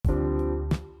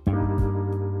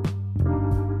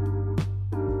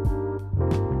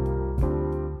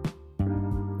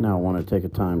now I want to take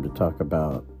a time to talk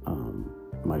about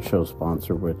my show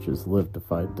sponsor, which is Live to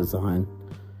Fight Design.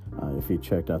 If you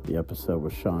checked out the episode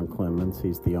with Sean Clemens,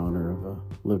 he's the owner of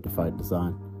Live to Fight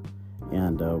Design.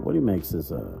 And what he makes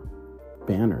is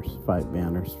banners, fight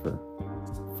banners for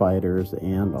fighters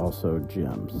and also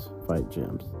gyms, fight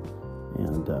gyms.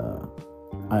 And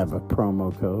I have a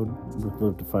promo code with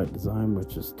Live to Fight Design,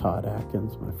 which is Todd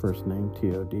Atkins, my first name,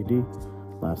 Todd,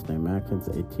 last name Atkins,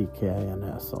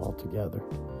 Atkins, all together.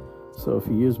 So if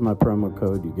you use my promo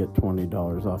code, you get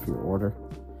 $20 off your order.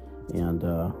 And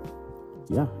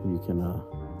you can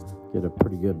get a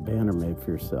pretty good banner made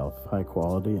for yourself, high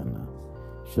quality, and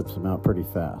ships them out pretty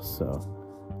fast. So,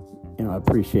 I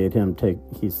appreciate him.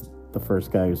 He's the first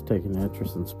guy who's taken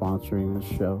interest in sponsoring this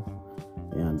show.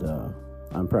 And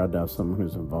I'm proud to have someone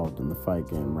who's involved in the fight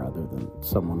game rather than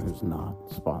someone who's not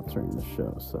sponsoring the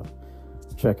show. So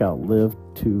check out Live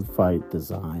to Fight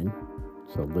Design.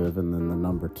 So live and then the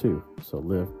number 2. So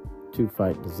Live to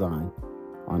Fight Design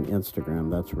on Instagram.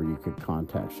 That's where you could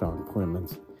contact Sean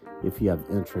Clemens if you have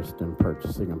interest in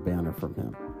purchasing a banner from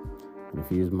him. And if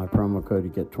you use my promo code, you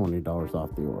get $20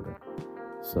 off the order.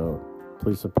 So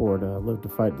please support Live to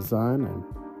Fight Design, and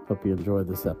hope you enjoy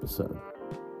this episode.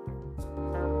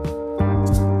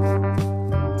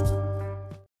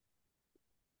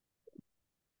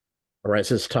 All right,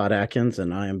 this is Todd Atkins,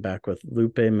 and I am back with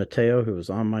Lupe Mateo, who was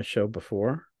on my show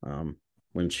before.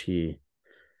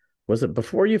 Was it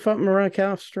before you fought Mariah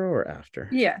Castro or after?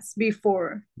 Yes,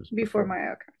 before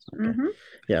Mariah Castro. Okay. Mm-hmm.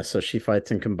 Yeah, so she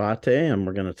fights in Combate, and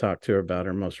we're going to talk to her about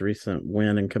her most recent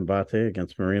win in Combate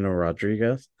against Marino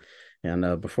Rodriguez.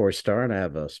 And before we start, I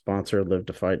have a sponsor, Live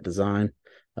to Fight Design.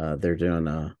 They're doing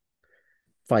a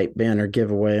fight banner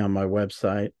giveaway on my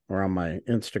website or on my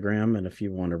Instagram. And if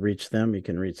you want to reach them, you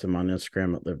can reach them on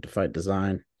Instagram at Live to Fight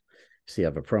Design. So you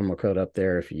have a promo code up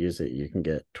there. If you use it, you can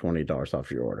get $20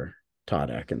 off your order.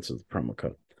 Todd Atkins is the promo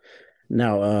code.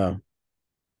 Now,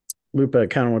 Lupe, I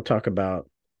kind of want to talk about,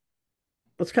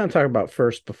 let's kind of talk about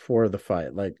first before the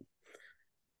fight. Like,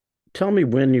 tell me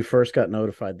when you first got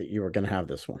notified that you were going to have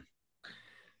this one.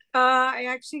 I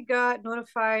actually got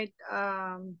notified,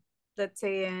 let's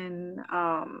say in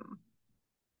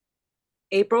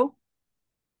April.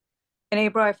 In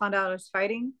April, I found out I was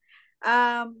fighting.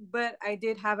 But I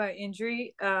did have an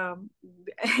injury. And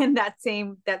that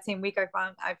same week I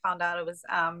found out I was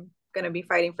gonna be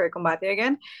fighting for Combate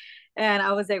again. And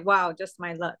I was like, wow, just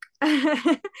my luck.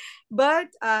 But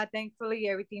thankfully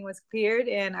everything was cleared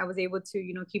and I was able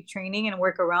to, keep training and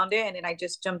work around it. And then I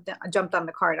just jumped on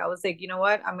the card. I was like, you know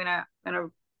what? I'm gonna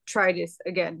try this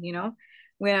again, I'm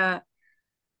gonna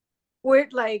work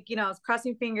I was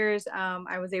crossing fingers.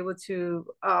 I was able to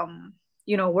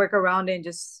work around it and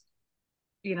just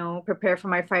prepare for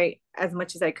my fight as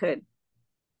much as I could.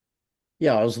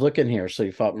 Yeah, I was looking here. So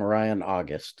you fought Mariah in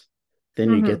August.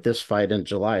 Then you get this fight in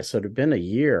July. So it had been a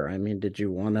year. I mean, did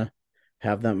you want to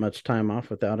have that much time off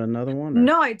without another one? Or?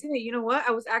 No, I didn't. You know what?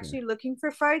 I was actually looking for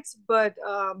fights, but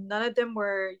none of them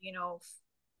were,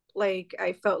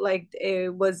 I felt like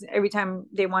it was every time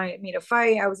they wanted me to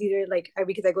fight, I was either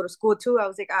because I go to school too, I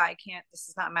was like, I can't, this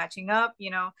is not matching up,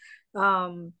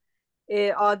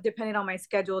 it all depended on my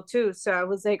schedule too. So I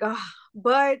was like,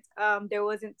 but there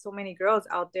wasn't so many girls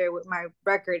out there with my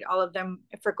record. All of them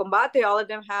for Combate, all of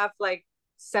them have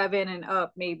 7 and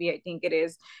up, maybe I think it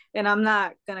is. And I'm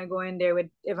not gonna go in there with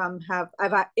if I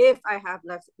have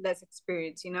less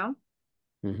experience,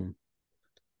 Mm-hmm.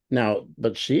 Now,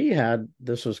 but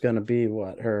this was going to be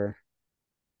what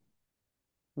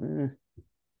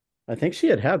I think she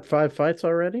had 5 fights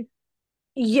already.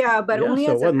 Yeah, but only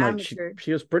so as it wasn't an like amateur.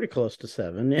 she was pretty close to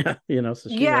 7. Yeah, so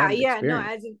she Yeah, had experience. no,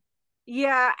 as in,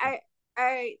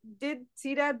 I did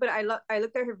see that, but I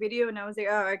looked at her video and I was like,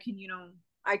 oh,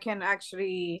 I can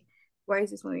actually. Why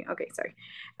is this movie? Okay, sorry.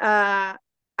 I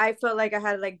felt like I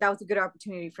had that was a good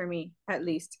opportunity for me at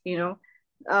least,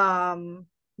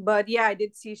 But yeah, I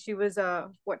did see she was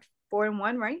 4-1,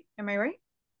 right? Am I right?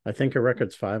 I think her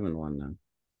record's 5-1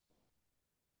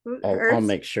 now. I'll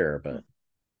make sure, but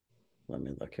let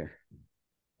me look here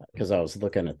because I was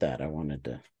looking at that. I wanted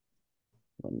to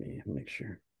let me make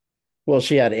sure. Well,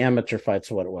 she had amateur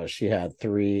fights. What it was, she had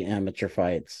 3 amateur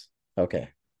fights. Okay,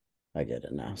 I get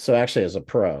it now. So actually, as a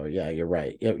pro, yeah, you're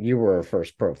right. You were her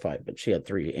first pro fight, but she had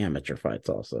 3 amateur fights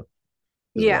also.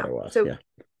 Yeah. So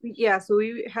yeah, so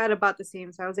we had about the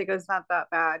same. So I was like, it's not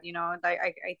that bad,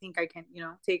 I think I can,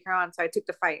 take her on. So I took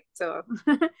the fight. So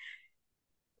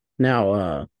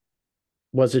now,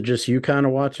 was it just you kind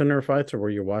of watching her fights, or were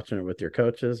you watching it with your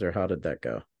coaches, or how did that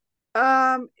go?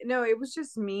 No, it was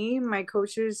just me. My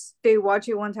coaches, they watch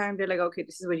it one time. They're like, okay,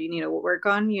 this is what you need to work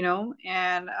on,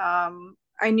 and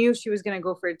I knew she was gonna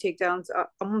go for takedowns.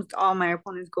 Almost all my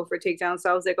opponents go for takedowns.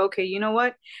 So I was like, okay, you know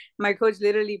what? My coach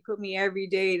literally put me every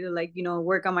day to like,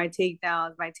 work on my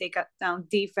takedowns, my takedown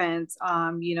defense.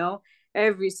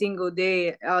 Every single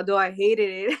day. Although I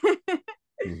hated it,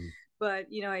 Mhm. but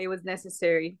it was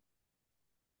necessary.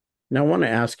 Now, I want to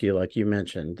ask you, like you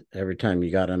mentioned, every time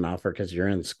you got an offer because you're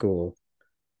in school,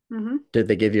 Mm-hmm. did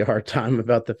they give you a hard time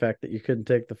about the fact that you couldn't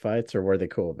take the fights, or were they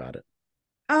cool about it?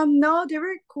 No, they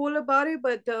were cool about it,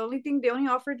 but the only thing they only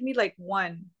offered me like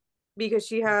one because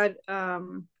she had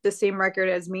the same record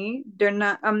as me.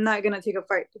 I'm not gonna take a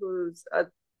fight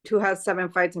who has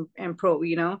 7 fights in pro,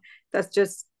 That's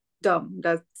just dumb.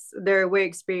 They're way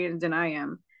experienced than I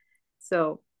am.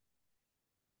 So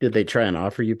Did they try and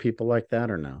offer you people like that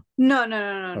or no? no, no,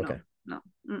 no, no, Okay. no,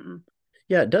 no. Mm-mm.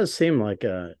 Yeah, it does seem like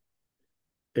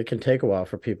it can take a while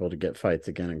for people to get fights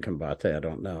again in combate. I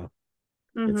don't know.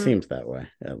 It Mm-hmm. seems that way,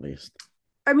 at least.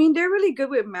 I mean, they're really good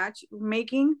with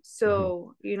matchmaking. Mhm.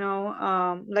 So,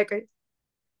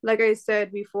 like I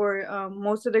said before,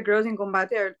 most of the girls in combate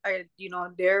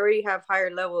they already have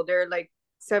higher level. They're like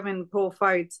 7 pro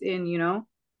fights in.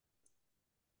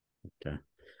 Okay.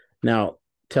 Now,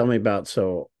 tell me about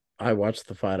so I watched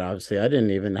the fight. Obviously, I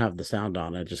didn't even have the sound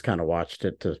on. I just kind of watched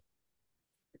it to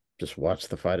just watch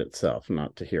the fight itself,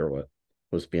 not to hear what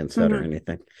was being said or Mm-hmm.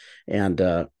 anything. And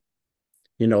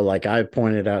like I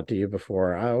pointed out to you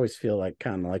before, I always feel like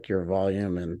kind of like your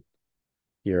volume and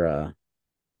your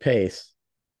pace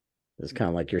is kind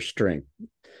of like your strength.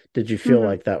 Did you feel Mm-hmm.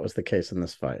 like that was the case in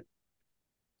this fight?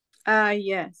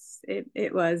 Yes,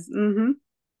 it was. Mm-hmm.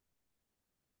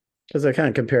 Because I kind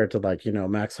of compare it to like,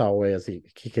 Max Holloway as he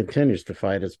continues to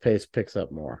fight, his pace picks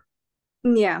up more.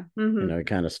 Yeah. Mm-hmm. He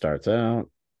kind of starts out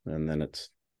and then it's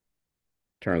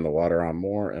turn the water on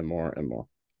more and more and more,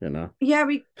 you know? Yeah,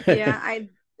 I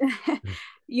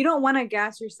you don't want to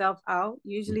gas yourself out.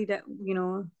 Usually that,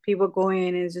 people go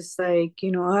in and it's just like,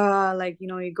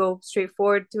 you go straight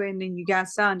forward to it and then you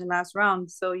gas out in the last round.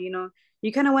 So,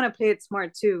 you kind of want to play it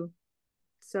smart too.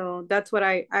 So that's what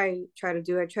I try to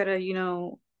do. I try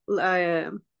to,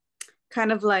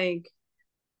 kind of like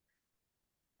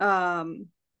um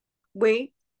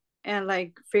wait and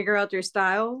like figure out their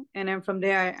style, and then from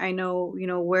there I know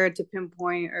where to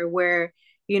pinpoint or where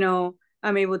you know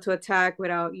I'm able to attack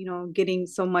without getting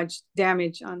so much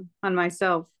damage on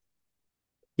myself.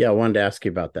 Yeah, I wanted to ask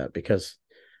you about that because,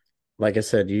 like I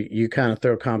said, you kind of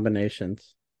throw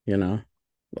combinations, you know?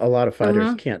 A lot of fighters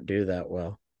Mm-hmm. can't do that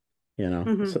well,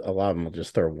 Mm-hmm. So a lot of them will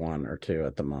just throw one or two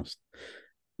at the most.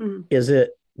 Mm-hmm. Is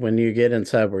it when you get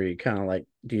inside where you kind of like,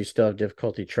 do you still have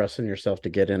difficulty trusting yourself to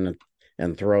get in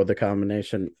and throw the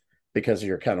combination because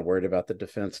you're kind of worried about the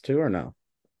defense too, or no?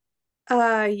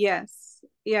 Yes,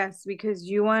 yes, because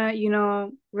you want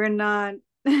to, we're not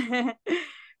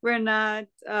we're not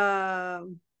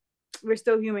we're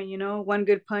still human, one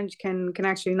good punch can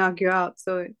actually knock you out.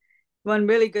 So one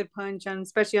really good punch, and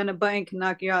especially on the button, can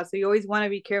knock you out. So you always want to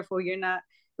be careful.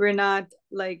 We're not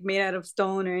like made out of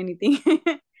stone or anything.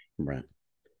 Right.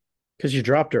 Because you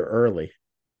dropped her early.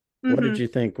 What did Hmm. you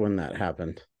think when that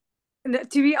happened?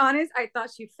 To be honest, I thought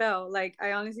she fell. Like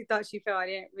I honestly thought she fell. I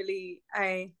didn't really.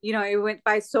 It went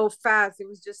by so fast. It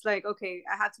was just like, okay,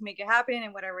 I had to make it happen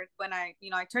and whatever. When I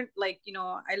turned, like,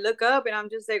 I look up and I'm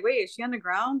just like, wait, is she on the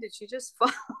ground? Did she just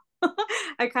fall?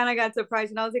 I kind of got surprised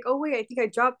and I was like, oh wait, I think I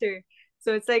dropped her.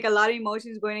 So it's like a lot of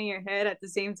emotions going in your head at the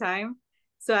same time.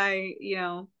 So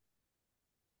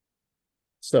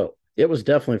So it was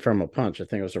definitely from a punch. I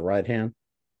think it was a right hand,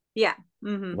 yeah.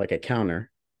 Mm-hmm. like a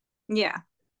counter. Yeah.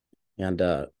 And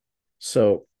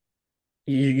so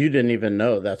you didn't even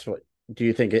know that's what. Do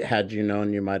you think it had you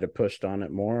known you might have pushed on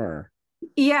it more? Or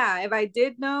Yeah, if I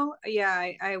did know,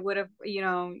 yeah, I would have,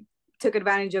 took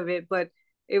advantage of it. But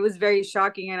it was very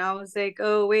shocking, and I was like,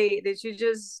 "Oh wait, did she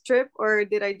just trip, or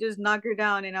did I just knock her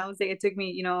down?" And I was like, it took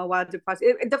me, a while to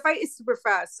process. The fight is super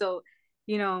fast, so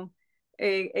you know,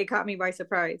 it caught me by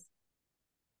surprise.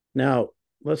 now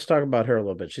let's talk about her a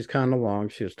little bit. She's kind of long.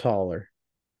 She was taller.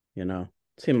 You know,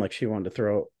 seemed like she wanted to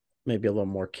throw maybe a little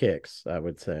more kicks. I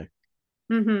would say.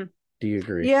 Mm-hmm. Do you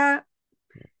agree? Yeah,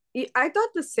 I thought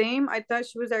the same. I thought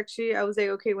she was actually, I was like,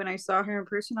 okay, when I saw her in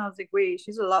person, I was like, wait,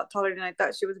 she's a lot taller than I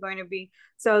thought she was going to be.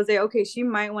 So I was like, okay, she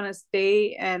might want to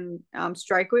stay and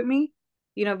strike with me,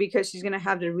 because she's going to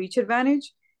have the reach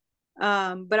advantage.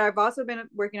 But I've also been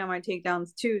working on my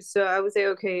takedowns too. So I would say,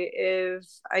 okay, if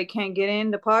I can't get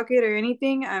in the pocket or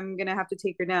anything, I'm going to have to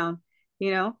take her down,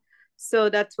 you know? So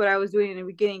that's what I was doing in the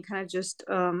beginning, kind of just,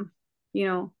 you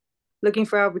know, looking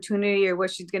for opportunity or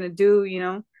what she's going to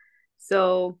do.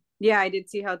 So yeah, I did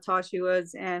see how tall she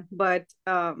was, but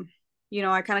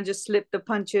I kind of just slipped the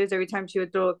punches every time she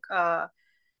would throw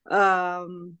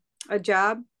um, a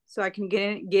jab, so I can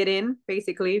get in,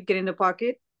 basically get in the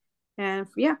pocket, and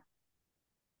yeah.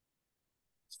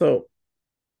 So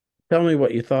tell me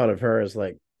what you thought of her as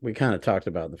like we kind of talked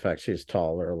about the fact she's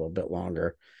taller, a little bit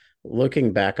longer.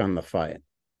 Looking back on the fight,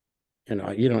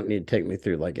 you don't need to take me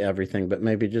through like everything, but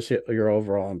maybe just your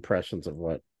overall impressions of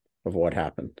what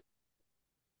happened.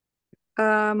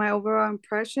 My overall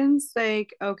impressions,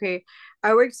 like, okay,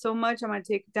 I worked so much on my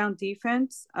takedown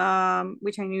defense,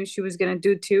 which I knew she was gonna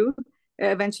do too.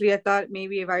 Eventually, I thought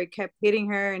maybe if I kept hitting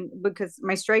her, and because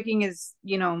my striking is,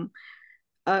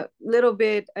 a little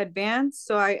bit advanced,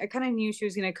 so I kind of knew she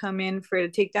was gonna come in for the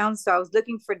takedown. So I was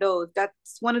looking for those.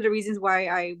 That's one of the reasons why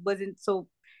I wasn't so,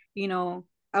 you know,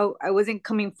 I wasn't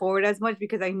coming forward as much,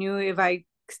 because I knew if I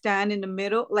stand in the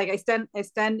middle, like I stand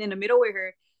in the middle with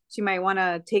her, she might want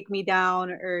to take me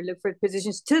down or look for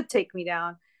positions to take me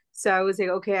down. So I was like,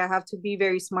 okay, I have to be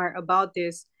very smart about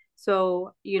this,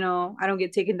 so I don't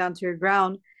get taken down to the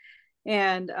ground.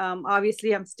 And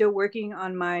obviously, I'm still working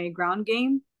on my ground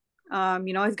game.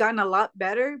 It's gotten a lot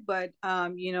better, but I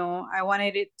want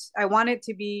it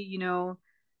to be,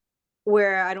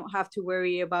 where I don't have to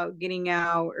worry about getting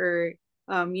out, or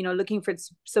looking for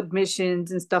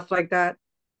submissions and stuff like that.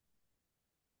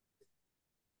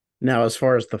 Now, as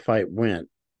far as the fight went,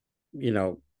 you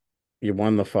know, you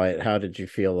won the fight. How did you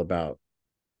feel about,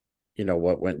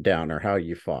 what went down or how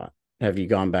you fought? Have you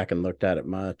gone back and looked at it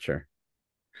much or?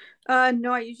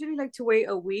 No, I usually like to wait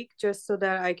a week just so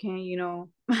that I can,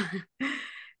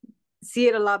 see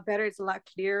it a lot better. It's a lot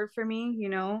clearer for me.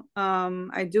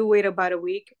 I do wait about a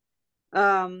week.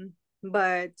 Um,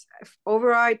 but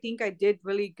overall, I think I did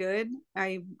really good.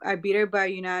 I beat her by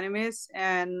unanimous,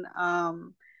 and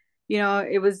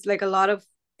it was like a lot of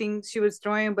things she was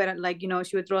throwing, but like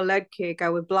she would throw a leg kick, I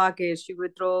would block it. She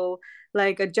would throw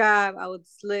like a jab, I would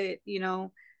slit.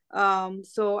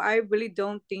 So I really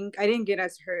don't think I didn't get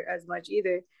as hurt as much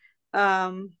either.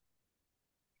 Um,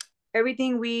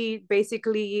 Everything we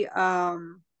basically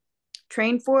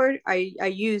trained for, I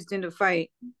used in the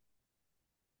fight.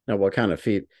 Now, what kind of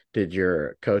feed did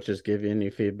your coaches give you any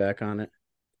feedback on it?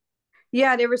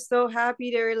 Yeah, they were so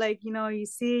happy. They were like, you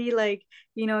see, like,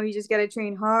 you just gotta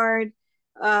train hard.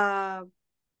 Uh,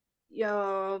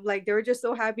 like they were just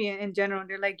so happy in general.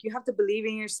 They're like, you have to believe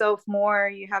in yourself more.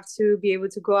 You have to be able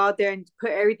to go out there and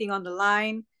put everything on the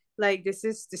line. Like this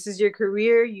is your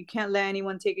career. You can't let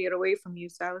anyone take it away from you.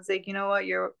 So I was like, you know what,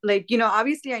 you're like,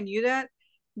 obviously I knew that,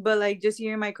 but like just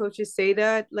hearing my coaches say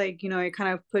that, like, it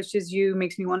kind of pushes you,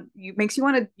 makes you want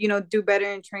to, do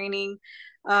better in training.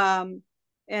 Um,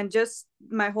 and just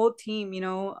my whole team,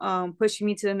 pushing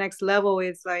me to the next level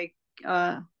is like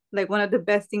one of the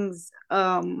best things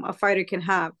a fighter can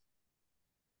have.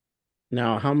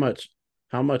 Now, how much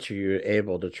are you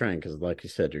able to train? Because, like you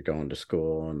said, you're going to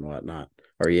school and whatnot.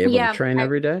 Are you able to Yeah, train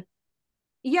every day?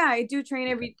 I do train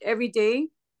Okay. every day,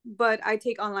 but I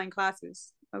take online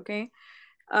classes. Okay.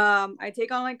 I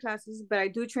take online classes, but I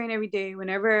do train every day.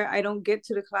 Whenever I don't get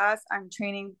to the class, I'm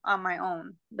training on my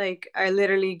own. Like I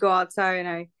literally go outside and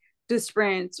I do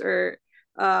sprints, or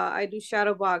I do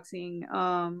shadow boxing,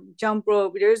 jump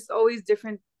rope. There's always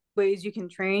different ways you can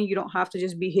train. You don't have to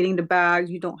just be hitting the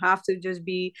bags. You don't have to just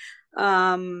be,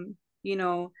 um, you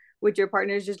know, with your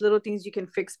partners. Just little things you can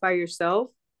fix by yourself,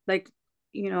 like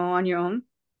on your own.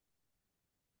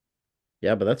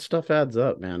 Yeah, but that stuff adds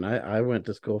up, man. I went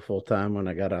to school full time when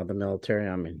I got out of the military.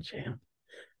 I mean, jam.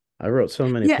 I wrote so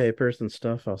many Yeah, papers and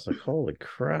stuff. I was like, holy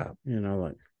crap,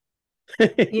 like,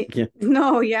 yeah. yeah,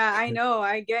 No, yeah, I know,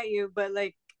 I get you, but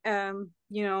like,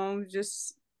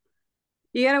 just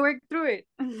you gotta work through it.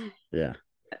 yeah.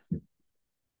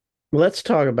 Let's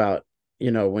talk about,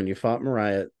 when you fought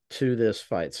Mariah to this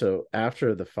fight. So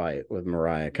after the fight with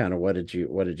Mariah, kind of what did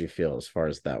you feel as far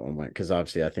as that one went? Because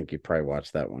obviously I think you probably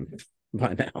watched that one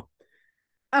by now.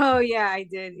 Oh yeah, I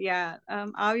did. Yeah.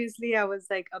 Obviously I was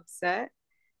like upset.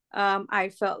 I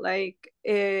felt like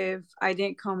if I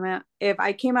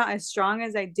came out as strong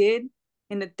as I did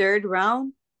in the third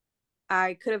round,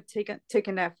 I could have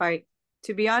taken that fight.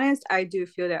 To be honest, I do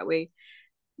feel that way.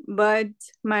 But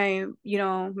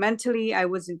mentally I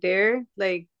wasn't there.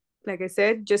 Like I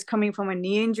said, just coming from a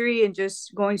knee injury and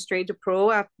just going straight to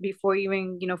pro after, before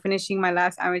even finishing my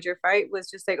last amateur fight, was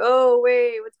just like, oh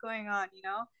wait, what's going on.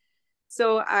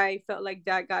 So I felt like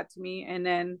that got to me. And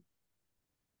then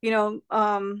you know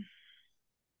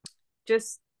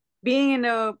just being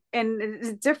and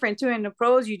it's different too. In the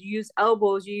pros, you use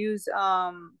elbows, you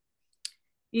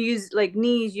use like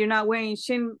knees. You're not wearing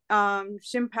shin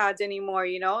pads anymore,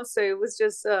 so it was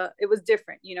just it was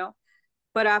different.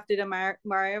 But after the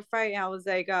Mario fight, I was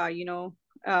like,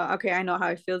 okay, I know how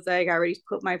it feels like. I already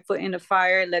put my foot in the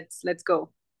fire. Let's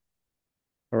go.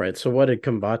 All right. So what did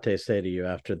Combate say to you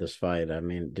after this fight? I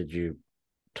mean, did you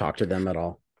talk to them at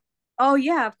all? Oh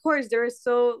yeah, of course. They were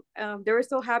so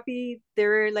happy. They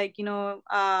were like,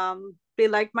 they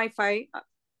liked my fight,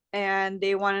 and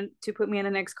they wanted to put me in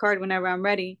the next card whenever I'm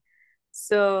ready.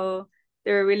 So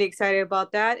they were really excited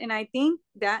about that. And I think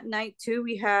that night too,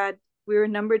 we were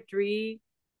number three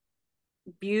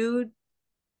viewed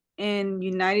in the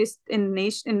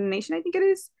nation, I think it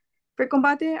is, for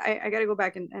Combate. I gotta go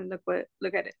back and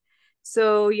look at it.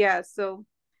 So yeah, so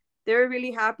they were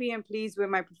really happy and pleased with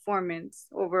my performance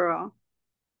overall.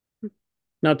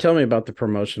 Now tell me about the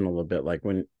promotion a little bit. Like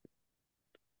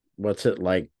what's it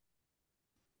like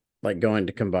going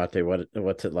to Combate?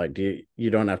 What's it like? You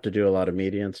don't have to do a lot of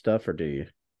media and stuff, or do you?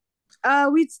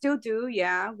 We'd still do,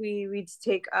 yeah. We'd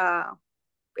take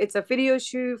it's a video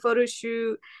shoot, photo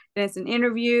shoot, then it's an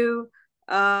interview.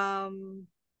 And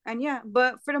yeah,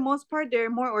 but for the most part they're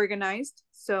more organized.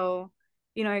 So,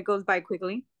 it goes by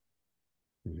quickly.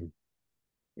 Mhm.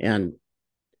 And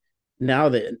now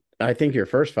that I think your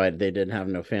first fight, they didn't have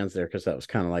no fans there because that was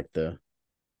kind of like the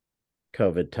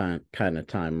COVID time kind of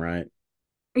time, right?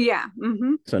 Yeah.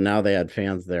 So now they had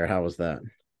fans there. How was that?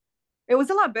 It was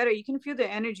a lot better. You can feel the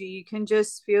energy. You can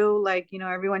just feel like,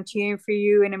 everyone cheering for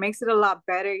you, and it makes it a lot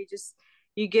better.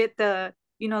 You get the,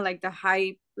 like the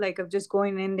hype, like of just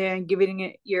going in there and giving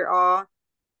it your all.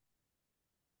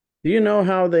 Do you know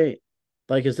how they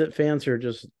like? Is it fans or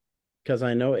just because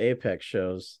I know Apex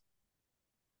shows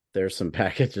there's some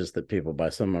packages that people buy,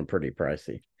 some are pretty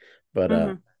pricey. But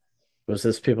Mm-hmm. was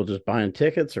this people just buying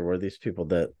tickets or were these people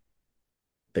that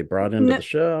they brought into No, the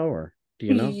show or do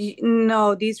you know?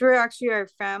 no, these were actually our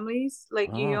families. Like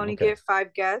you Oh, only okay. get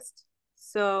five guests.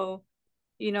 So,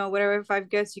 whatever five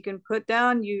guests you can put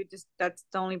down, that's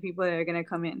the only people that are gonna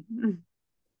come in.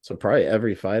 So probably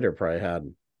every fighter probably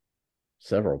had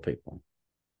several people,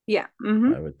 Yeah.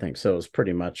 Mm-hmm. I would think. So it was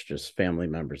pretty much just family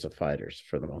members of fighters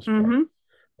for the most part. Mm-hmm.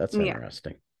 That's Yeah.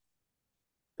 interesting.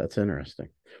 That's interesting.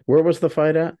 Where was the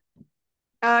fight at?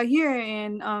 Here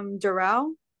in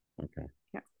Doral. Okay.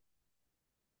 Yeah.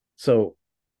 So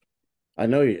I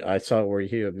know I saw where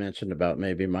you had mentioned about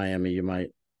maybe Miami, you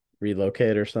might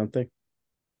relocate or something,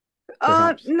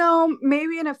 perhaps. No,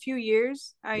 maybe in a few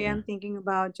years I Yeah. am thinking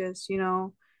about just,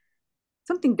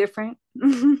 something different.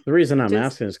 The reason I'm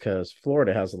Just asking is because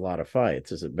Florida has a lot of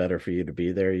fights. Is it better for you to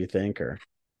be there, you think, or?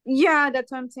 yeah,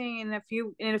 that's what I'm saying. In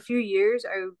a few years,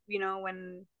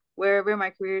 when wherever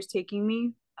my career is taking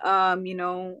me,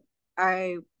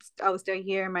 I I will stay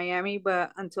here in Miami,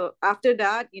 but until after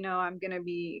that, I'm gonna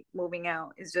be moving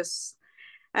out. It's just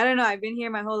I don't know. I've been here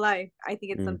my whole life. I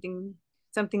think it's Mm,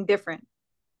 something different.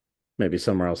 maybe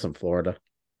somewhere else in Florida,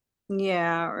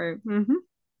 Yeah, or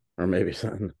or maybe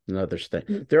some another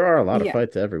state. There are a lot of yeah.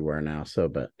 fights everywhere now. So,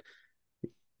 but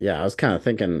yeah, I was kind of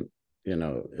thinking,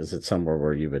 is it somewhere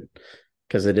where you would,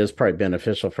 because it is probably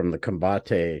beneficial from the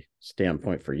combate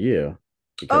standpoint for you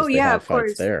Oh because they yeah, have of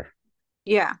fights course. there.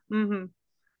 Yeah.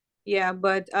 Yeah,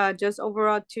 but just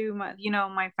overall too,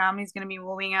 my family's gonna be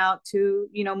moving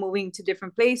to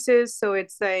different places. So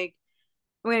it's like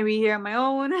I'm gonna be here on my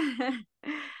own.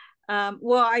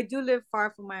 Well, I do live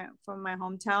far from my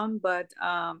hometown, but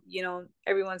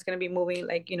everyone's gonna be moving,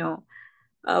 like,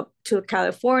 up to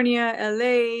California,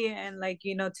 LA, and, like,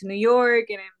 to New York,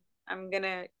 and I'm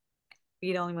gonna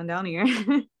be the only one down here.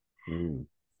 Mm.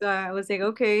 So I was like,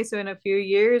 okay, so in a few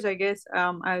years, I guess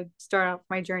I start off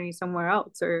my journey somewhere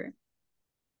else, or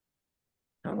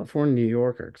California, New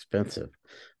York are expensive.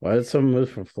 Why did someone move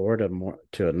from Florida more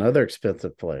to another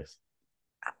expensive place?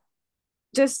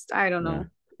 just I don't Yeah. know.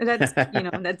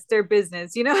 That's their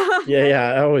business. Yeah,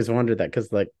 yeah. I always wondered that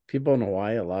because like people in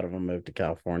Hawaii, a lot of them moved to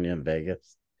California and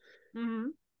Vegas. hmm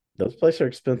Those places are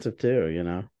expensive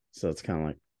too. So it's kind of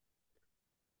like,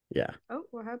 yeah. Oh,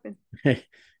 what happened?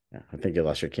 Yeah, I think you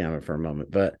lost your camera for a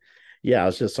moment. But yeah, I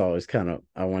was just always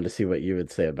I wanted to see what you would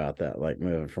say about that, like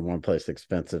moving from one place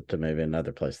expensive to maybe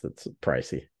another place that's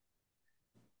pricey.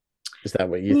 Is that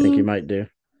what you think you Mm, might do?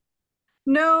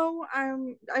 no,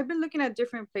 I've been looking at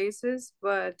different places,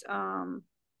 but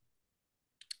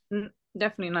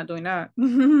definitely not doing that.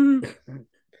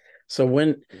 So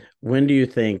when do you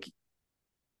think,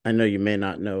 I know you may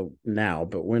not know now,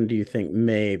 but when do you think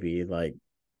maybe like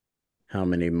how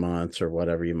many months or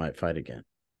whatever you might fight again?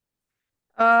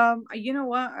 You know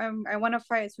what? I want to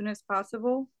fight as soon as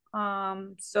possible.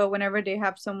 So whenever they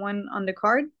have someone on the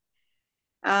card,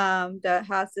 that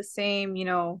has the same,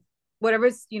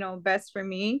 whatever's, best for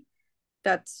me.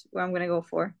 that's what I'm gonna go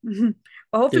for. But Did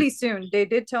hopefully soon. They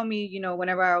did tell me,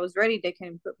 whenever I was ready, they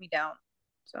can put me down.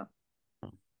 So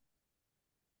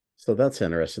so that's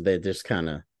interesting. They just kind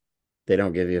of they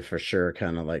don't give you for sure,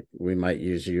 kind of like we might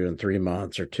use you in 3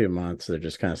 months or 2 months. They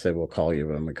just kind of say we'll call you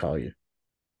when we call you.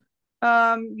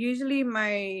 usually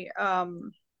my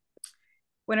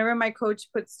whenever my coach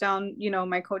puts down,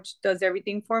 my coach does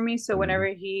everything for me. So Mm-hmm. whenever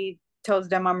he tells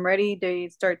them I'm ready, they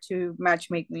start to match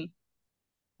make me.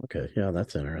 Okay, yeah,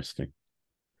 that's interesting.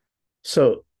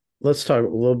 So let's talk a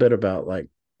little bit about like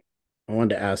I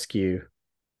wanted to ask you.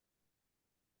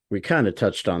 We kind of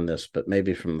touched on this, but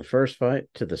maybe from the first fight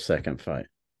to the second fight,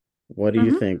 what do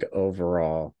you Mm-hmm. think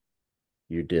overall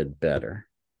you did better?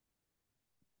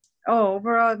 Oh,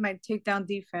 overall, my takedown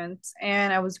defense,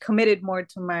 and I was committed more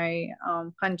to my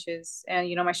punches and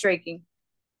my striking.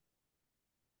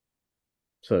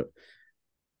 So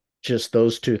just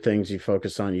those two things you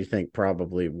focus on, you think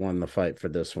probably won the fight for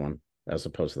this one as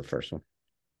opposed to the first one.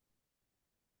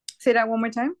 Say that one more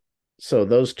time. So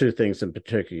those two things in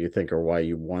particular, you think are why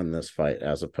you won this fight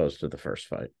as opposed to the first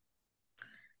fight.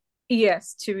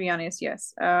 Yes, to be honest,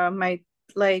 yes. My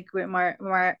like with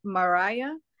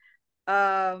Mariah,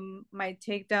 my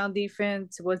takedown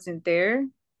defense wasn't there.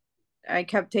 I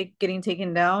kept getting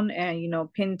taken down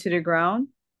and pinned to the ground.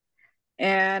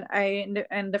 And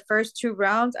in the first two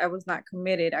rounds, I was not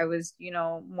committed. I was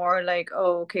more like,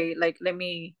 oh, okay, like let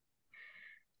me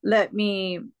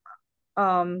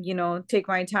take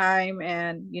my time,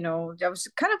 and I was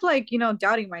kind of like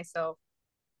doubting myself.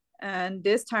 And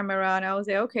this time around, I was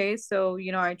like, okay, so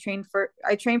I trained for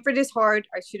this hard.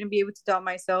 I shouldn't be able to doubt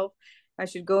myself. I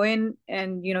should go in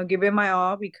and give it my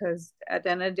all, because at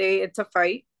the end of the day, it's a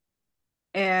fight.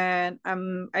 And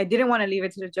I didn't want to leave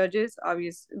it to the judges,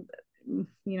 obviously,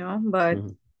 but Mm-hmm.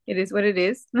 it is what it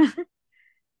is.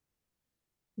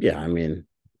 Yeah, I mean,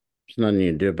 there's nothing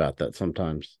you can do about that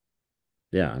sometimes.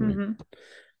 Yeah, I mean,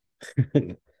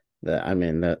 Hmm. that I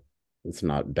mean that it's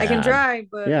not I can bad. try,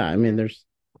 but Yeah, I mean, yeah. there's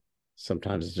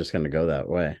sometimes it's just going to go that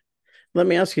way. Let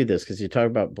me ask you this because you talk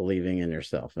about believing in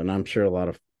yourself, and I'm sure a lot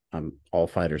of all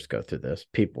fighters go through this.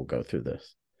 People go through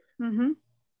this. Hmm.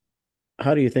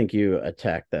 How do you think you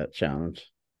attack that challenge?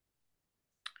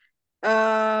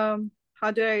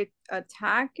 How do I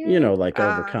attack You know, it? like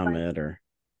overcome it or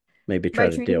maybe try By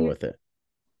to deal training with it.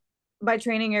 by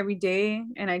training every day,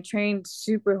 and I trained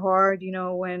super hard.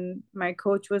 When my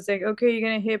coach was like, okay, you're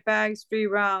gonna hit bags 3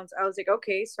 rounds, I was like,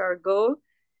 okay, so I go,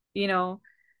 you know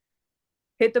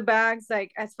hit the bags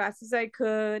like as fast as I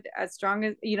could, as strong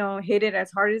as, hit it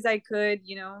as hard as I could,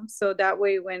 so that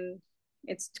way when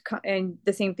and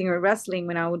the same thing with wrestling.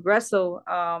 When I would wrestle,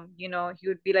 he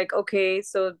would be like, okay,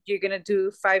 so you're gonna do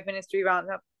 5 minutes, 3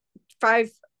 rounds, five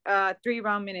 3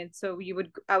 round minutes. So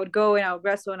I would go and I would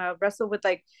wrestle, and I would wrestle with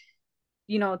like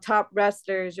top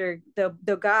wrestlers, or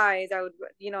the guys. I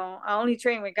only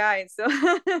train with guys, so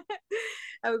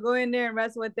I would go in there and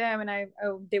wrestle with them. And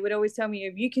they would always tell me,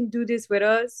 if you can do this with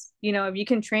us, if you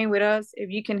can train with us,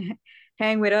 if you can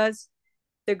hang with us,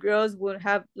 the girls would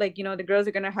have, like, the girls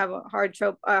are gonna have a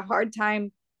hard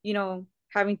time,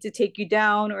 having to take you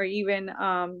down, or even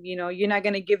you're not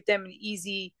gonna give them an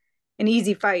easy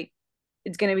fight.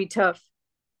 It's gonna be tough.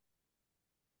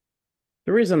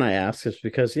 The reason I ask is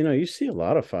because you see a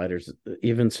lot of fighters,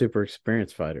 even super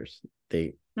experienced fighters.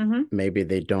 They Mm-hmm. maybe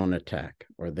they don't attack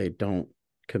or they don't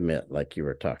commit like you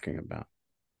were talking about.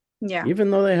 Yeah. Even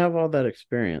though they have all that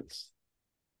experience,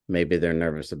 maybe they're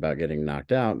nervous about getting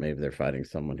knocked out. Maybe they're fighting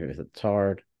someone who hits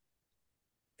hard.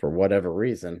 For whatever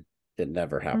reason, it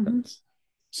never Mm-hmm. happens.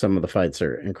 Some of the fights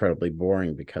are incredibly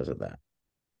boring because of that,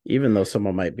 even though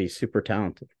someone might be super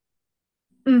talented,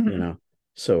 you Mm-hmm. know.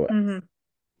 So, Mm-hmm.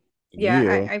 Yeah,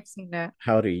 you, I've seen that.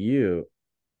 how do you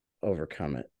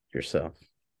overcome it yourself?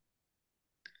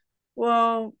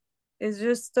 Well, it's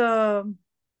just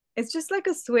like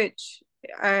a switch.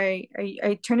 I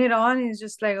turn it on, and it's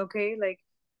just like, okay, like,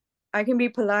 I can be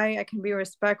polite, I can be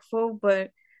respectful,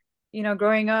 but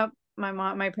growing up,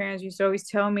 my parents used to always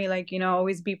tell me, like,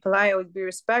 always be polite, always be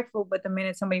respectful, but the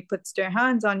minute somebody puts their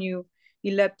hands on you,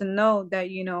 you let them know that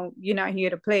you're not here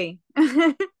to play.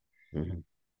 Mm-hmm.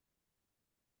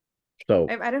 So,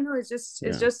 I don't know. It's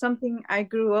yeah. just something I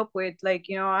grew up with. Like,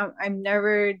 I've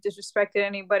never disrespected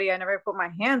anybody. I never put my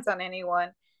hands on anyone,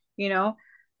 you know,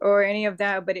 or any of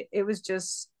that. But it was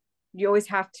just, you always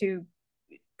have to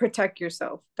protect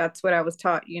yourself. That's what I was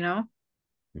taught.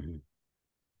 Mm-hmm.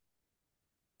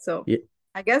 So Yeah,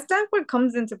 I guess that's what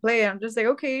comes into play. I'm just like,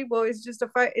 okay, well, it's just a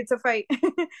fight. It's a fight.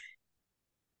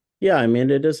 yeah. I mean,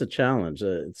 it is a challenge.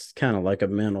 It's kind of like a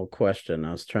mental question.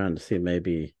 I was trying to see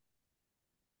maybe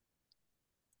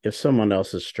if someone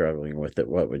else is struggling with it,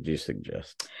 what would you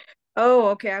suggest? Oh,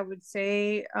 okay. I would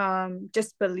say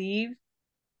just believe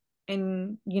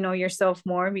in, yourself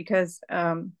more because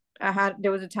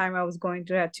there was a time I was going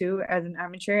through that too as an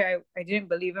amateur. I didn't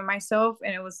believe in myself,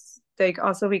 and it was like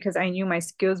also because I knew my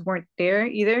skills weren't there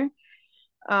either.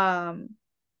 Um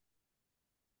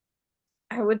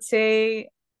I would say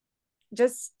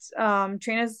just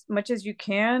train as much as you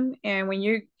can, and when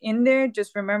you're in there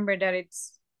just remember that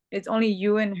it's only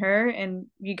you and her, and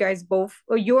you guys both,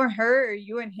 or you and her, or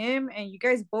you and him, and you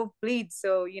guys both bleed,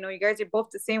 so you guys are both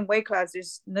the same weight class.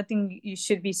 There's nothing you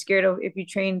should be scared of if you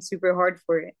train super hard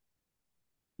for it.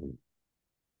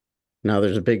 Now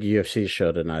there's a big UFC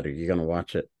show tonight. Are you going to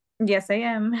watch it? Yes, I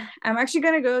am. I'm actually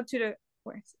gonna go to the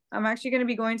I'm actually gonna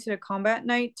be going to the combat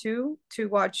night too to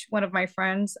watch one of my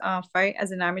friends fight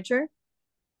as an amateur.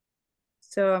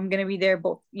 So I'm gonna be there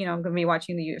both, I'm gonna be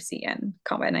watching the UFC and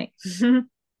combat night.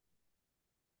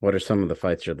 What are some of the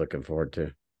fights you're looking forward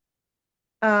to?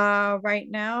 Right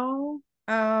now,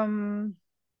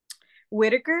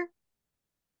 Whitaker,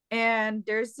 and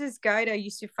there's this guy that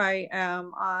used to fight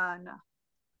on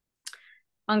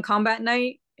combat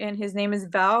night, and his name is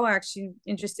Val. I'm actually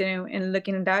interested in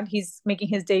looking at that. He's making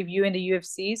his debut in the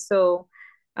UFC, so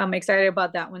I'm excited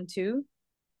about that one too.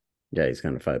 Yeah, he's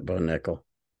going to fight Bo Nickel.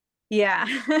 Yeah.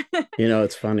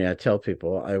 It's funny. I tell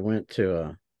people I went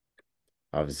to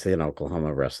obviously in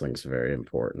Oklahoma, wrestling's very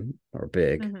important or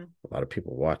big. Hmm. A lot of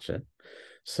people watch it.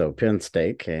 So Penn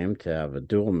State came to have a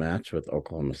dual match with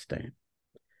Oklahoma State.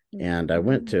 And I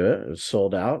went Hmm. to it. It was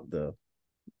sold out. The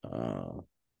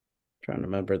trying to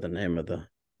remember the name of the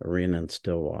arena in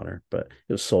Stillwater, but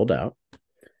it was sold out.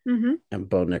 Hmm. And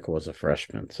Bo Nickel was a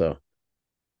freshman. So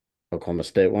Oklahoma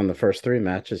State won the first three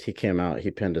matches. He came out,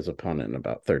 he pinned his opponent in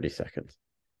about 30 seconds.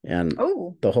 And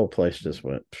Oh. the whole place just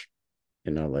went,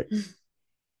 like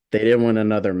they didn't win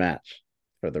another match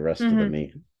for the rest of the Hmm.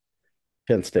 meet.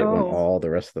 Penn State won Oh. all the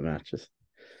rest of the matches.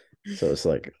 So it's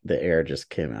like the air just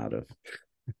came out of,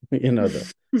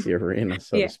 the arena,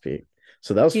 so to Yeah. speak.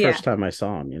 So that was the Yeah. first time I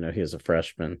saw him. He was a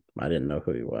freshman. I didn't know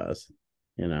who he was,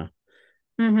 you know.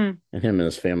 Hmm. And him and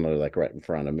his family were like right in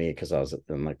front of me because I was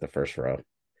in like the first row.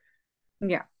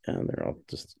 Yeah. And they're all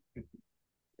just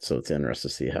so it's interesting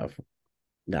to see how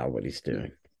now what he's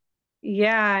doing.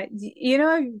 Yeah.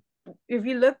 If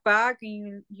you look back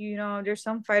and there's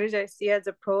some fighters I see as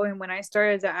a pro, and when I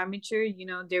started as an amateur,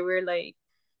 they were like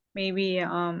maybe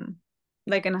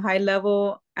like in high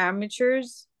level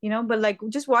amateurs, but like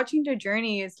just watching their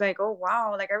journey, it's like, oh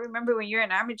wow, like I remember when you're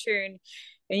an amateur, and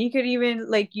you could even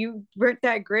like you weren't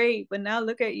that great, but now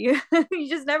look at you. You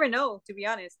just never know, to be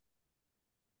honest.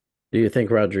 Do you think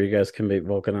Rodriguez can beat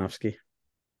Volkanovski?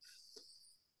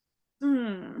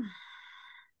 Hmm.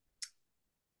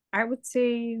 I would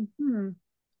say,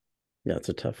 Yeah, it's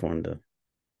a tough one to.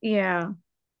 yeah,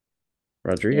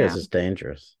 Rodriguez yeah, is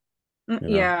dangerous. You know,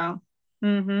 yeah.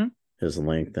 Mm-hmm. his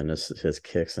length and his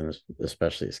kicks and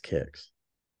especially his kicks.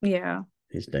 Yeah.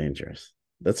 He's dangerous.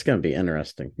 That's going to be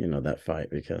interesting. That fight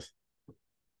because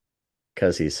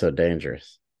he's so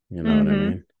dangerous. You know what I Mm-hmm.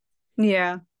 mean?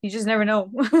 Yeah. You just never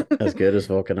know. As good as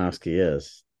Volkanovski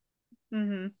is,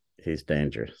 Mm-hmm. he's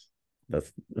dangerous.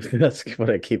 That's that's what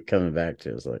I keep coming back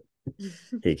to. Is like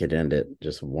he could end it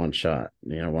just one shot.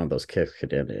 One of those kicks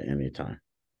could end it anytime.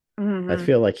 I Mm-hmm.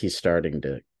 feel like he's starting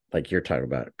to, like you're talking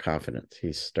about confidence.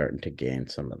 He's starting to gain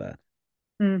some of that.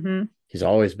 Mm-hmm. He's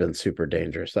always been super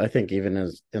dangerous. I think even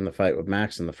as in the fight with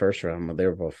Max in the first round when they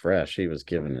were both fresh, he was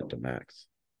giving it to Max.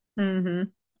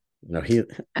 Mm-hmm. He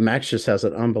Max just has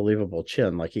an unbelievable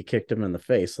chin. Like he kicked him in the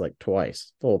face like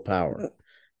twice, full power,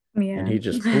 and Yeah. he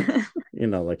just boop,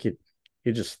 like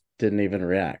he just didn't even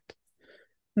react.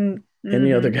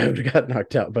 Any other Mm-hmm. guy would have got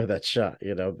knocked out by that shot,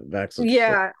 but Max was just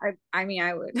like, Yeah, I mean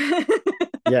I would.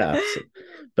 yeah. So,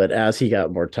 but as he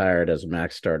got more tired, as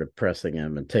Max started pressing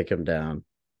him and take him down,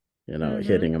 Mm-hmm.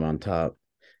 hitting him on top,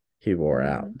 he wore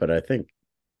out. Mm-hmm. But I think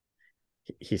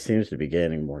he seems to be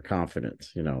gaining more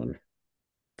confidence, and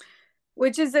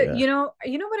Which is that yeah,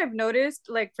 what I've noticed,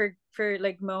 like for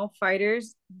like male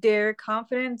fighters, their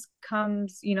confidence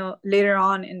comes, later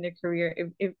on in their career.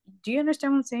 If do you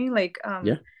understand what I'm saying?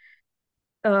 yeah,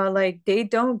 Like they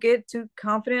don't get too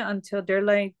confident until they're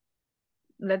like,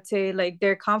 let's say like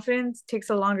their confidence takes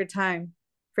a longer time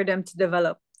for them to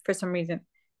develop for some reason.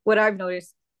 What I've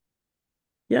noticed.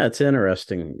 yeah. It's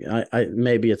interesting. I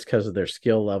maybe it's because of their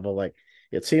skill level. Like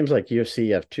it seems like UFC,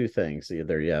 you have two things.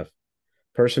 Either you have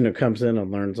person who comes in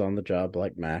and learns on the job,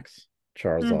 like Max,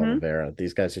 Charles Mm-hmm. Oliveira.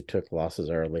 These guys who took losses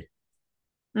early.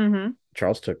 Mm-hmm.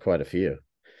 Charles took quite a few,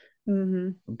 Mm-hmm.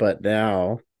 but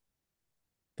now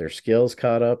their skills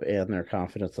caught up and their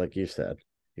confidence, like you said.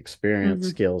 experience, Mm-hmm.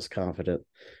 skills, confident,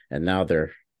 and now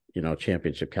they're,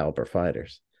 championship caliber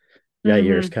fighters.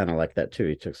 Yair's Mm-hmm. kind of like that too.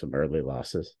 He took some early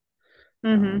losses.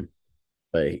 Mm-hmm. Um,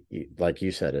 but like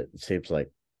you said, it seems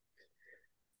like,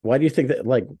 why do you think that,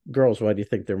 like, girls, why do you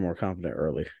think they're more confident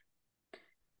early?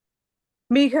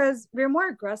 Because we're more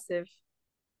aggressive.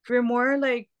 We're more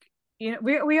like,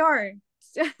 we are.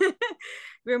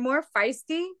 We're more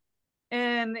feisty,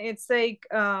 and it's like,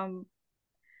 I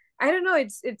don't know,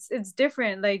 it's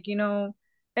different, like, and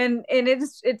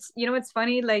it's it's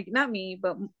funny, like, not me,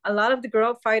 but a lot of the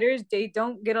girl fighters, they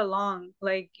don't get along,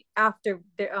 like, after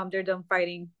they're done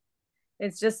fighting.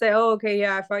 It's just like, oh, okay,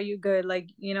 yeah, I fought you good, like,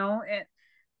 and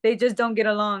they just don't get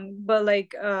along. But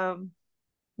like,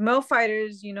 male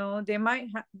fighters, they might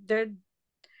they're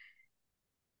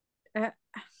uh,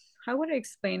 how would I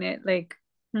explain it? Like,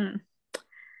 hmm,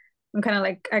 I'm kind of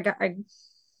like, I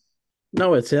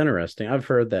No, it's interesting. I've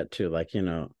heard that too. Like,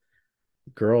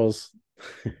 girls,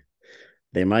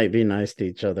 they might be nice to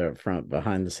each other up front.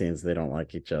 Behind the scenes, they don't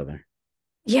like each other.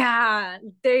 yeah,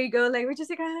 there you go. Like, we're just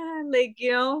like, like,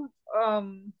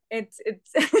 it's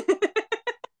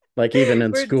Like even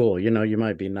in we're school, you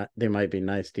might be not, they might be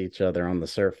nice to each other on the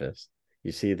surface.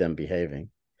 You see them behaving,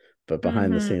 but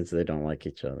behind the mm-hmm. scenes, they don't like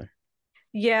each other.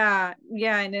 Yeah,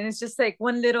 yeah, and then it's just like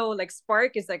one little like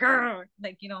spark is like,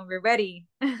 like, we're ready.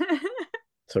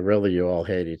 So really, you all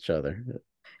hate each other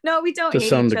No, we don't to hate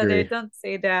some each other. degree. Don't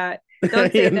say that.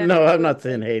 Don't say that, No, I'm Mateo. not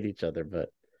saying hate each other, but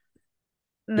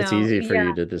it's No, easy for yeah,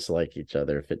 you to dislike each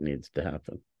other if it needs to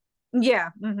happen. yeah.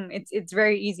 It's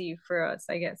very easy for us,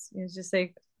 I guess. It's just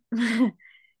like,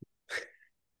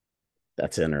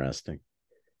 That's interesting.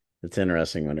 It's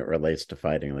interesting when it relates to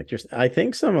fighting. Like I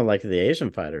think some of like the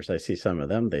Asian fighters, I see some of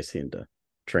them, they seem to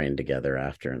train together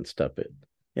after and stuff. It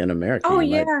in America, oh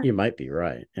you might yeah. you might be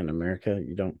right. In America,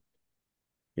 you don't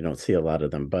see a lot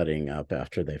of them buddying up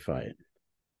after they fight.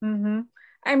 Mm-hmm.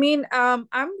 I mean, I'm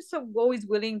so always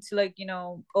willing to, like,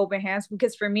 open hands,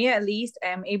 because for me at least,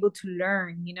 I'm able to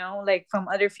learn, like, from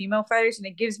other female fighters, and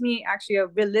it gives me actually a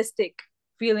realistic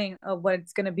feeling of what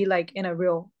it's gonna be like in a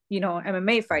real,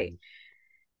 MMA fight. Mm-hmm.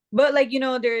 But like,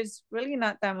 there's really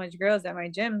not that much girls at my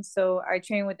gym, so I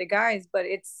train with the guys. But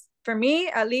it's, for me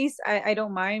at least, I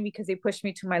don't mind, because they push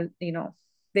me to my,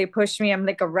 they push me. I'm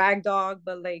like a rag dog.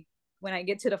 But like, when I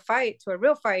get to the fight, to a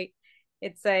real fight,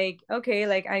 it's like, okay,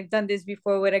 like, I've done this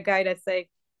before with a guy that's like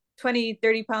 20,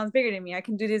 30 pounds bigger than me. I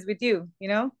can do this with you.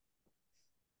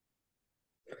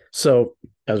 So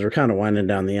as we're kind of winding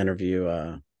down the interview,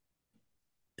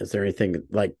 is there anything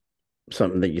like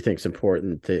something that you think is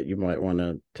important that you might want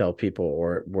to tell people,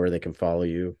 or where they can follow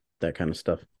you, that kind of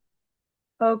stuff?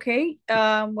 Okay.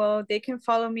 Well, they can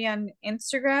follow me on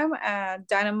Instagram at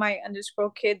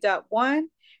dynamite_kid.1.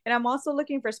 And I'm also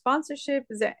looking for sponsorship.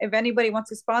 Is that if anybody wants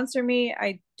to sponsor me,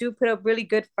 I do put up really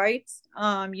good fights,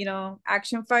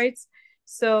 action fights.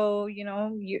 So,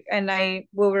 you and I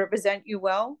will represent you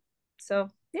well. So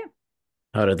yeah.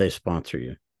 How do they sponsor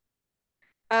you?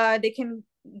 They can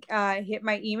hit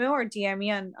my email or DM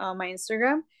me on my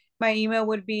Instagram. My email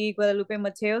would be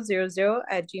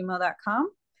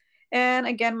guadalupemateo00@gmail.com. And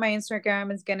again, my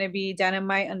Instagram is gonna be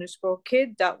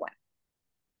dynamite_kid.1.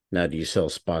 Now, do you sell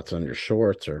spots on your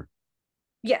shorts, or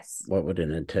Yes. what would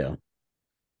it entail?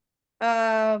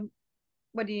 Um,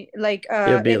 what do you like? It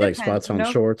would be It like depends, spots on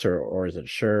shorts, or is it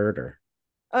shirt, or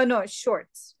Oh no, it's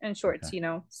shorts and okay. shorts.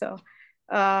 So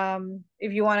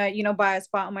if you wanna, buy a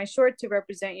spot on my short to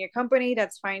represent your company,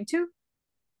 that's fine too.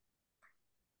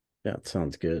 Yeah, it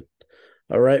sounds good.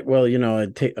 All right. Well,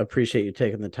 appreciate you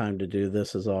taking the time to do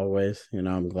this as always.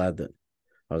 I'm glad that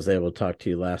I was able to talk to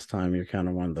you last time. You're kind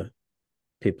of one of the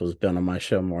people who's been on my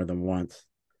show more than once.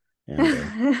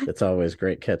 And it's always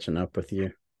great catching up with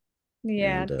you.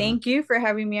 Yeah, And thank you for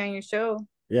having me on your show.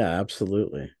 yeah,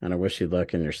 absolutely. And I wish you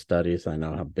luck in your studies. I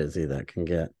know how busy that can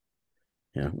get.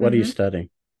 Yeah. What are you Hmm. studying?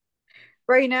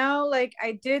 Right now, like,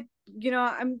 I did,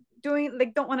 I'm doing,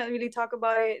 like, don't want to really talk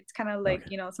about it. It's kind of like,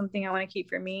 Okay. something I want to keep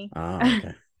for me. Ah,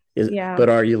 okay. Is Yeah. but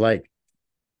are you like,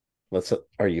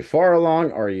 are you far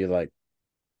along, or are you like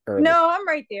early? No, I'm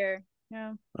right there.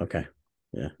 Yeah. Okay.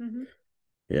 Yeah. Hmm.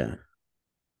 Yeah.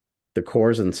 The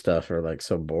cores and stuff are like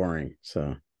so boring.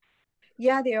 So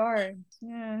Yeah, they are.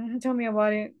 Yeah, tell me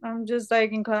about it. I'm just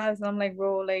like in class, and I'm like,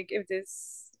 bro, like, if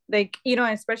this, like,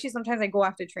 especially sometimes I go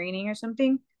after training or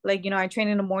something. Like, I train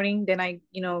in the morning, then I,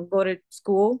 go to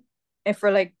school, and for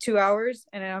like 2 hours,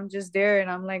 and then I'm just there, and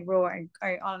I'm like, bro, I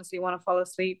honestly want to fall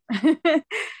asleep. I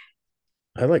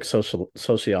like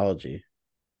sociology.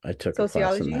 I took a class in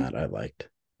Sociology, that. I liked.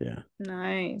 Yeah.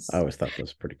 I nice. always thought that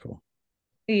was pretty cool.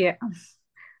 Yeah.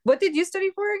 What did you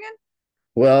study for again?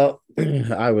 Well,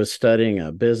 I was studying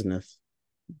a business,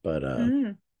 but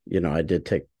Mm, I did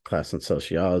take class in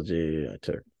sociology. I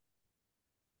took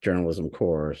journalism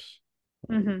course.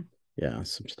 Um, mm-hmm. yeah,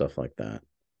 some stuff like that.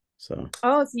 So,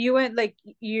 Oh, so you went like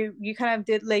you kind of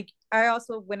did like I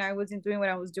also when I wasn't doing what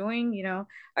I was doing,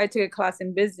 I took a class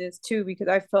in business too because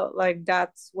I felt like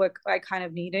that's what I kind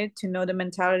of needed to know the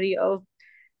mentality of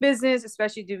business,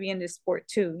 especially to be in this sport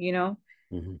too.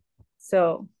 mhm.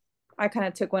 So I kind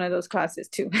of took one of those classes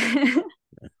too.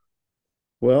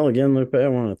 Well, again, Lupe, I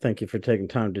want to thank you for taking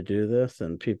time to do this.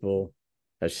 And people,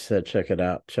 as she said, check it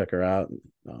out, check her out.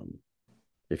 Um,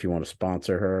 if you want to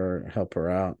sponsor her, help her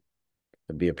out,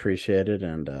 it'd be appreciated.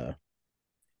 And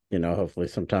hopefully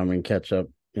sometime we can catch up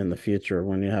in the future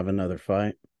when you have another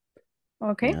fight.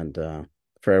 Okay. And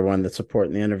for everyone that's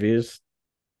supporting the interviews,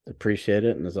 appreciate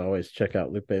it. And as always, check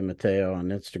out Lupe Mateo on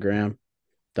Instagram.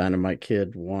 Dynamite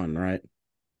Kid 1, right?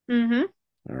 Mm-hmm.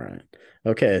 All right.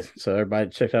 Okay. So everybody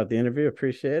check out the interview.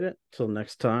 Appreciate it. Till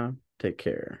next time. Take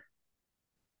care.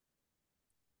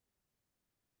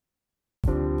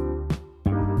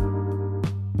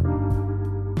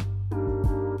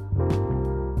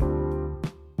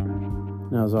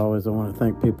 Now, as always, I want to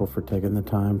thank people for taking the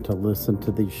time to listen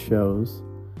to these shows.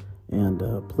 And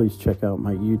please check out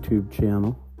my YouTube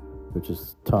channel, which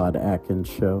is Todd Atkins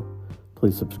Show.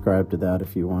 Please subscribe to that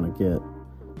if you want to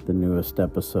get the newest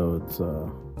episodes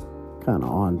kind of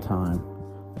on time.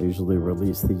 I usually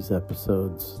release these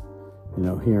episodes,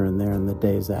 here and there in the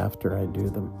days after I do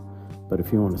them. But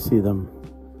if you want to see them,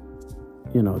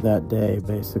 that day,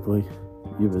 basically,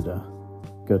 you would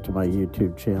go to my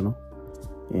YouTube channel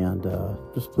and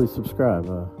just please subscribe.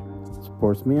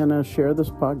 Supports me, and share this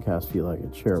podcast if you like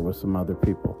it. Share it with some other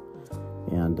people.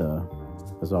 And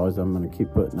as always, I'm going to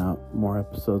keep putting out more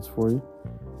episodes for you.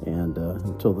 And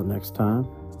until the next time,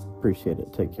 appreciate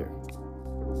it. Take care.